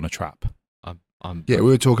who do you want to trap? We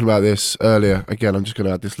were talking about this earlier. Again, I'm just going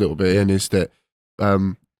to add this little bit in, is that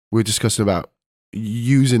we were discussing about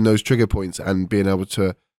using those trigger points and being able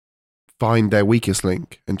to find their weakest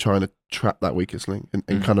link and trying to trap that weakest link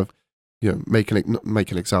and kind of, make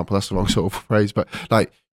an example. That's the wrong sort of phrase, but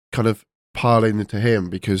like kind of piling into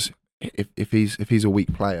him, because if he's a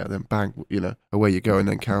weak player, then bang, away you go and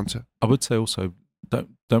then counter. I would say also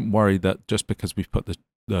don't worry that just because we've put the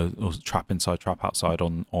trap inside, trap outside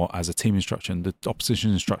on, or as a team instruction, the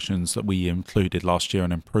opposition instructions that we included last year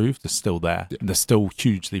and improved are still there. Yeah. And they're still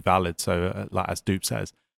hugely valid. So, like as Dupe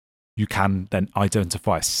says, you can then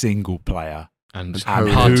identify a single player and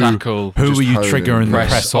hard tackle. Who are you triggering the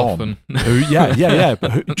press on? But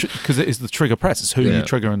because it is the trigger press. It's who you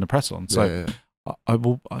triggering the press on. So I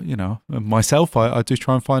will, myself, I do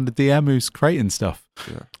try and find a DM who's creating stuff.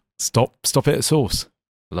 Yeah. Stop it at source.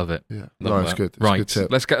 Love it. Yeah, it's good. It's right, good tip.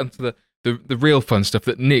 Let's get into the real fun stuff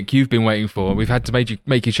that Nick, you've been waiting for. We've had to make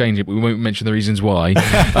you change it, but we won't mention the reasons why.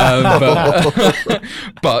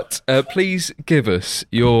 But please give us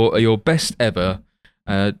your best ever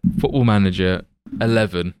Football Manager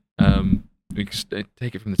 11. We can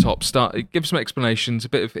take it from the top. Give some explanations, a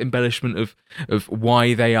bit of embellishment of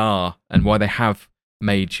why they are and why they have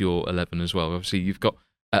made your 11 as well. Obviously, you've got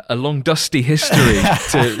a long, dusty history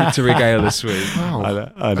to regale us with. Wow. I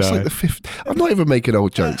know. That's like the fifth. I'm not even making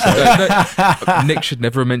old jokes. Nick should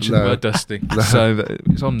never have mentioned the word dusty. No. So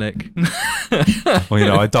it's on Nick.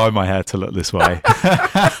 Well, I dye my hair to look this way.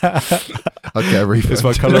 I'll get a refund. It's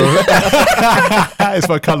my colour. It's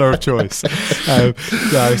my colour of choice.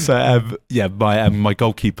 My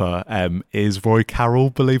goalkeeper is Roy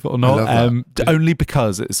Carroll, believe it or not. Only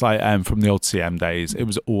because it's like from the old CM days, it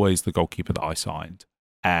was always the goalkeeper that I signed.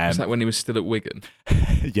 Is that when he was still at Wigan?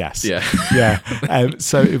 Yes. Yeah.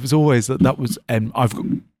 So it was always that was.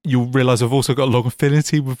 You'll realise I've also got a long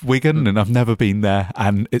affinity with Wigan, and I've never been there.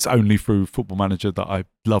 And it's only through Football Manager that I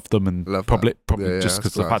love them, and probably just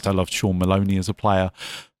because of the fact I loved Sean Maloney as a player.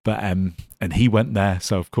 But and he went there,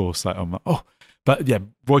 so of course, I'm like, oh. But yeah,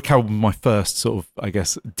 Roy Carroll was my first sort of, I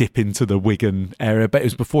guess, dip into the Wigan area. But it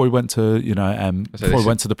was before he went to, before he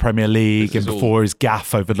went to the Premier League, and before his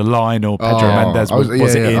gaff over the line, or Pedro Mendes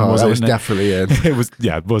was it in? Was it definitely in? It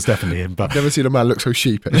was definitely in. But I've never seen a man look so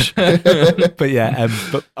sheepish. But yeah,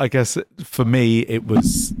 but I guess for me it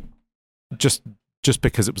was just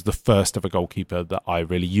because it was the first ever goalkeeper that I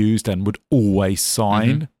really used and would always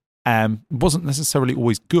sign. Wasn't necessarily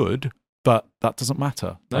always good, but that doesn't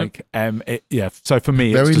matter. Like, So for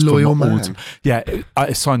me, very it's just loyal man.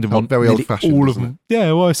 I signed him on very old-fashioned. All of them.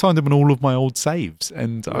 Yeah, well, I signed him on all of my old saves,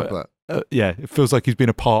 and it feels like he's been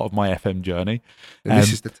a part of my FM journey. And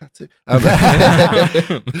this is the tattoo.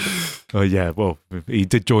 Oh yeah, well, he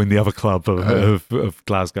did join the other club of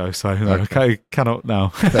Glasgow, so cannot now.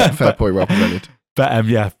 Fair point, well presented. But I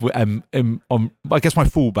guess my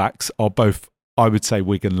fullbacks are both, I would say,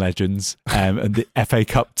 Wigan legends, and the FA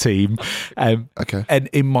Cup team. Okay. And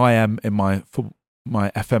in my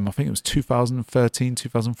FM, I think it was 2013,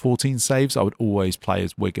 2014 saves, I would always play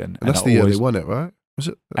as Wigan. And that's the year they won it, right? Was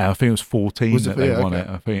it? I think it was 14 that they won it.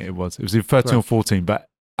 I think it was. It was in 13 or 14. But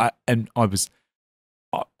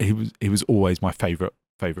he was always my favourite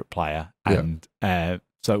player, and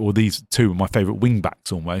these two were my favourite wing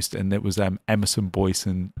backs almost, and it was Emerson Boyce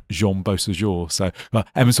and Jean Beausejour. So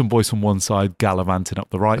Emerson Boyce on one side, gallivanting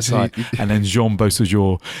up the right side, and then Jean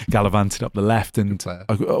Beausejour gallivanting up the left. And I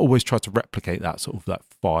always tried to replicate that sort of that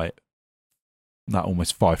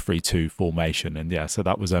almost 5-3-2 formation. And yeah, so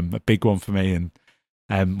that was a big one for me.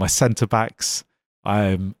 And my centre backs,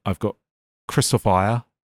 I've got Christoph Ayer,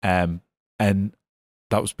 and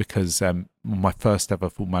that was because my first ever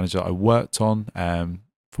Football Manager I worked on,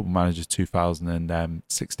 Football Manager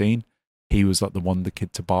 2016, he was like the wonder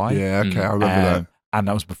kid to buy. Yeah, okay, I remember that. And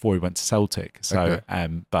that was before he went to Celtic. So,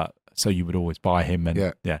 so you would always buy him,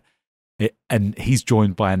 and and he's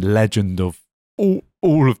joined by a legend of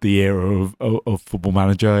all of the era of Football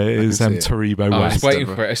Manager. It is Taribo West. I was waiting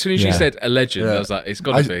for it. As soon as you said a legend, I was like, it's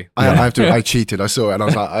got to be. I cheated. I saw it, and I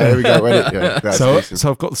was like, here we go. So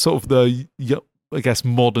I've got sort of the, I guess,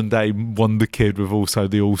 modern day wonder kid with also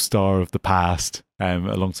the all-star of the past,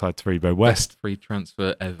 alongside Taribo West. Best free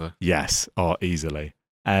transfer ever. Yes, easily.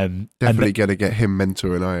 Definitely going to get him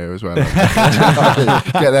mentoring Ayer as well.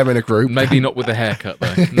 Get them in a group. Maybe not with a haircut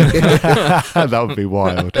though. That would be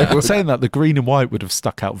wild. Saying that, the green and white would have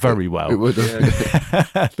stuck out very well. It would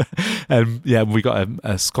have. We got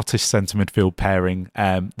a Scottish centre midfield pairing.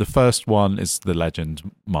 The first one is the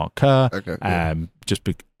legend Mark Kerr. Just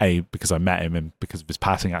because I met him and because of his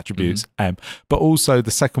passing attributes. But also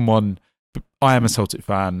the second one, I am a Celtic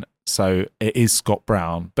fan. So it is Scott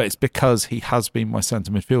Brown, but it's because he has been my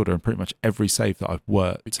centre midfielder in pretty much every save that I've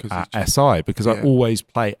worked at SI, because I always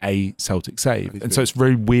play a Celtic save. And so it's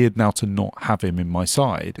very weird now to not have him in my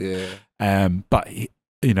side. Yeah. But,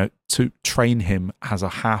 to train him as a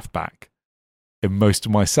halfback in most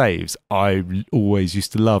of my saves, I always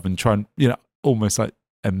used to love and try and, almost like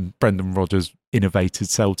Brendan Rodgers innovated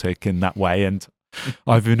Celtic in that way. And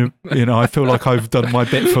I've been, I feel like I've done my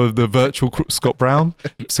bit for the virtual Scott Brown,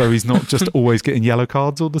 so he's not just always getting yellow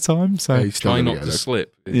cards all the time. So try not to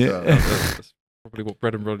slip. That's probably what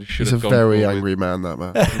Brendan Rodgers should have gone for. He's a very angry man, that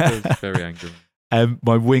man. He is very angry.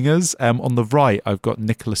 My wingers, on the right, I've got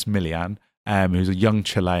Nicolas Milian, who's a young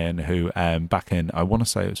Chilean who, back in, I want to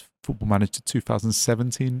say it was Football Manager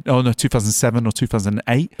 2017. Oh no, 2007 or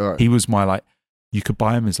 2008. Right. He was my you could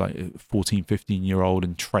buy him as like a 14, 15-year-old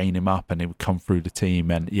and train him up, and he would come through the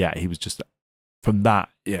team. And he was just, from that,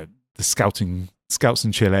 the scouts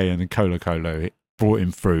in Chile and Colo Colo brought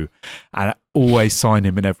him through, and I always sign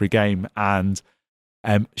him in every game. And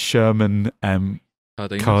Sherman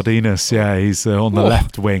Cardenas, he's on the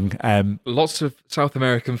left wing. Lots of South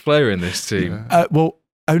American flair in this team. Well,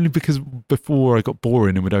 only because before I got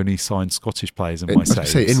boring and would only sign Scottish players in my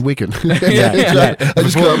saves. Say in Wigan. Yeah. I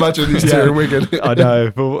just can't imagine these two in Wigan. I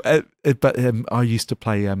know, but I used to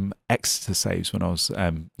play Exeter saves when I was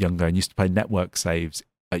younger, and used to play network saves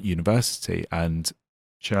at university. And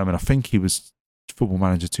Sherman, I think he was Football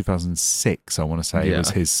Manager 2006. I want to say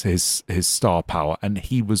was his star power, and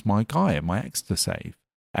he was my guy in my Exeter save.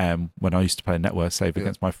 When I used to play a network save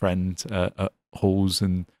against my friend at Halls,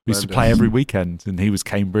 and we used to play every weekend, and he was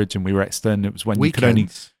Cambridge and we were Exeter, and it was when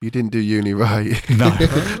Weekends? You didn't do uni right. No.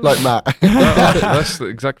 Like Matt. That's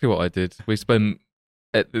exactly what I did. We spent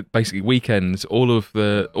basically weekends, all of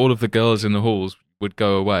the girls in the halls would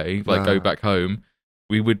go away, go back home.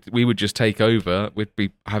 We would just take over. We'd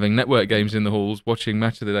be having network games in the halls, watching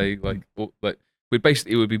Match of the Day,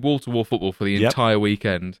 it would be wall-to-wall football for the entire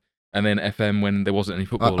weekend. And then FM when there wasn't any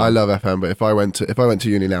football. I love FM, but if I went to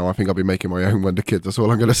uni now, I think I'll be making my own Wonder Kids. That's all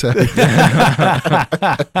I'm going to say.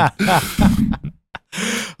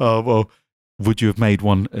 Oh, well, would you have made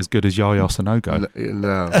one as good as Yaya Sanogo?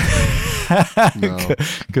 No.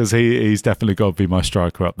 Because he's definitely got to be my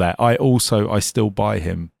striker up there. I still buy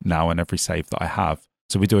him now in every save that I have.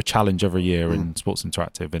 So we do a challenge every year in Sports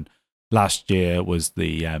Interactive, and last year was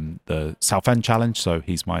the Southend Challenge, so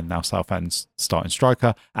he's my now Southend starting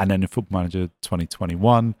striker. And then in Football Manager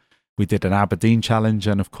 2021, we did an Aberdeen Challenge,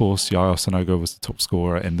 and of course, Yaya Sanogo was the top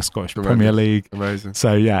scorer in the Scottish Premier League. Amazing.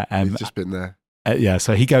 So he's just been there.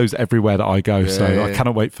 So he goes everywhere that I go. I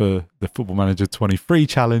cannot wait for the Football Manager 23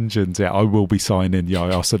 Challenge, and I will be signing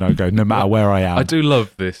Yaya Sanogo no matter where I am. I do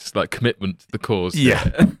love this commitment to the cause.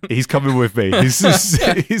 Yeah, he's coming with me.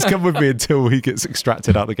 He's coming with me until he gets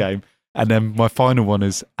extracted out of the game. And then my final one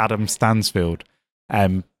is Adam Stansfield,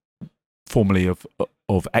 formerly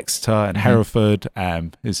of Exeter and Hereford.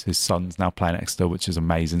 His son's now playing Exeter, which is an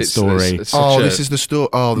amazing story. This is the story.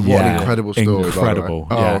 Oh, what an incredible story!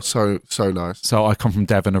 Incredible. So nice. So I come from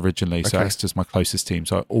Devon originally, so Exeter's my closest team.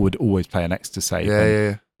 So I would always play an Exeter save.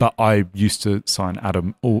 Yeah. But I used to sign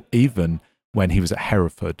Adam even when he was at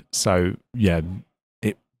Hereford. So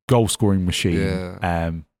goal scoring machine.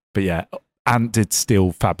 Yeah. But Ant did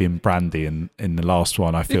steal Fabian Brandy in the last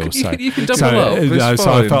one, I feel. You can double up.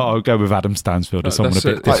 So I thought I'll go with Adam Stansfield as someone a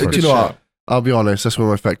bit different. Do you know what? I'll be honest, that's one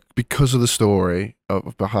of my favorite, because of the story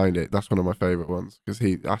behind it, that's one of my favourite ones, because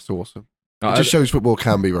that's awesome. It just shows football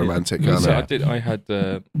can be romantic, can't it? I had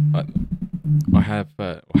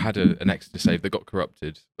an Exeter save that got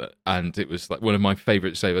corrupted, and it was one of my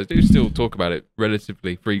favourite saves. I do still talk about it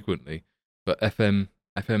relatively frequently, but FM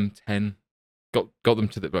 10 got them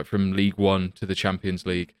to from League One to the Champions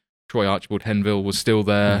League. Troy Archibald Henville was still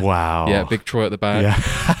there. Wow. Yeah, big Troy at the back.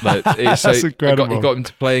 Yeah. That's incredible. He got him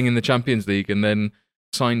to playing in the Champions League, and then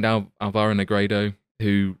signed Alvaro Negredo,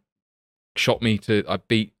 who shot me I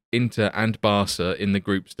beat Inter and Barca in the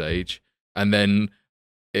group stage, and then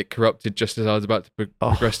it corrupted just as I was about to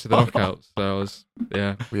progress to the knockouts. So I was,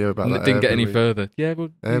 We hear about that. Didn't get any further. Yeah,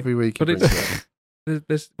 well, every week. But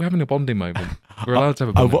we're having a bonding moment. We're allowed to have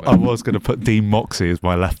a bonding moment. I was going to put Dean Moxey as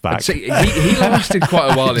my left back. See, he lasted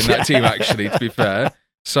quite a while in that team, actually, to be fair.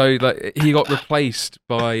 So he got replaced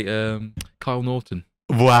by Kyle Norton.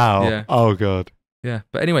 Wow. Yeah. Oh, God. Yeah.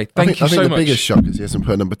 But anyway, thank you so much. I think the biggest shock is he hasn't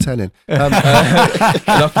put number 10 in. Enough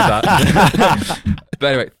of that. But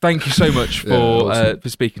anyway, thank you so much for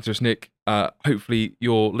speaking to us, Nick. Hopefully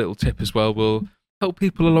your little tip as well will help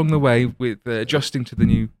people along the way with adjusting to the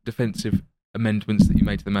new defensive amendments that you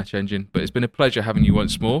made to the match engine. But it's been a pleasure having you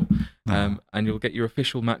once more, and you'll get your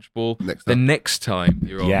official match ball next time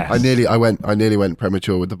you're on. Yes. I nearly went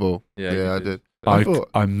premature with the ball. Yeah, I did.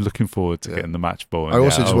 I'm looking forward to getting the match ball. I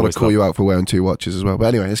also just want to call you out for wearing 2 watches as well. But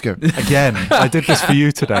anyway, let's go. Again, I did this for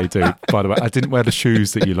you today, dude. By the way, I didn't wear the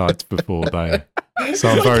shoes that you liked before, though. So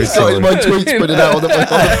I'm very sorry. My tweets put it out on the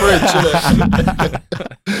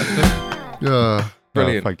fridge. Yeah.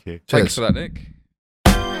 Brilliant. Thank you. Thanks for that, Nick.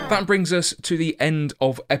 That brings us to the end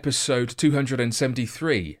of episode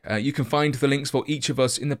 273. You can find the links for each of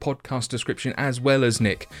us in the podcast description as well as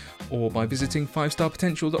Nick, or by visiting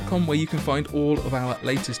 5starpotential.com, where you can find all of our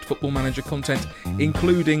latest Football Manager content,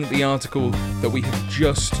 including the article that we have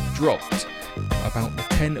just dropped about the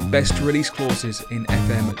 10 best release clauses in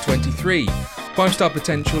FM23. 5-Star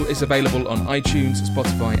Potential is available on iTunes,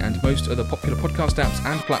 Spotify, and most other popular podcast apps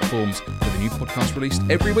and platforms, with a new podcast released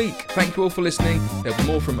every week. Thank you all for listening. There'll be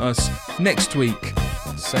more from us next week.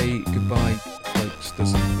 Say goodbye, folks.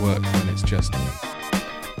 Doesn't work when it's just me.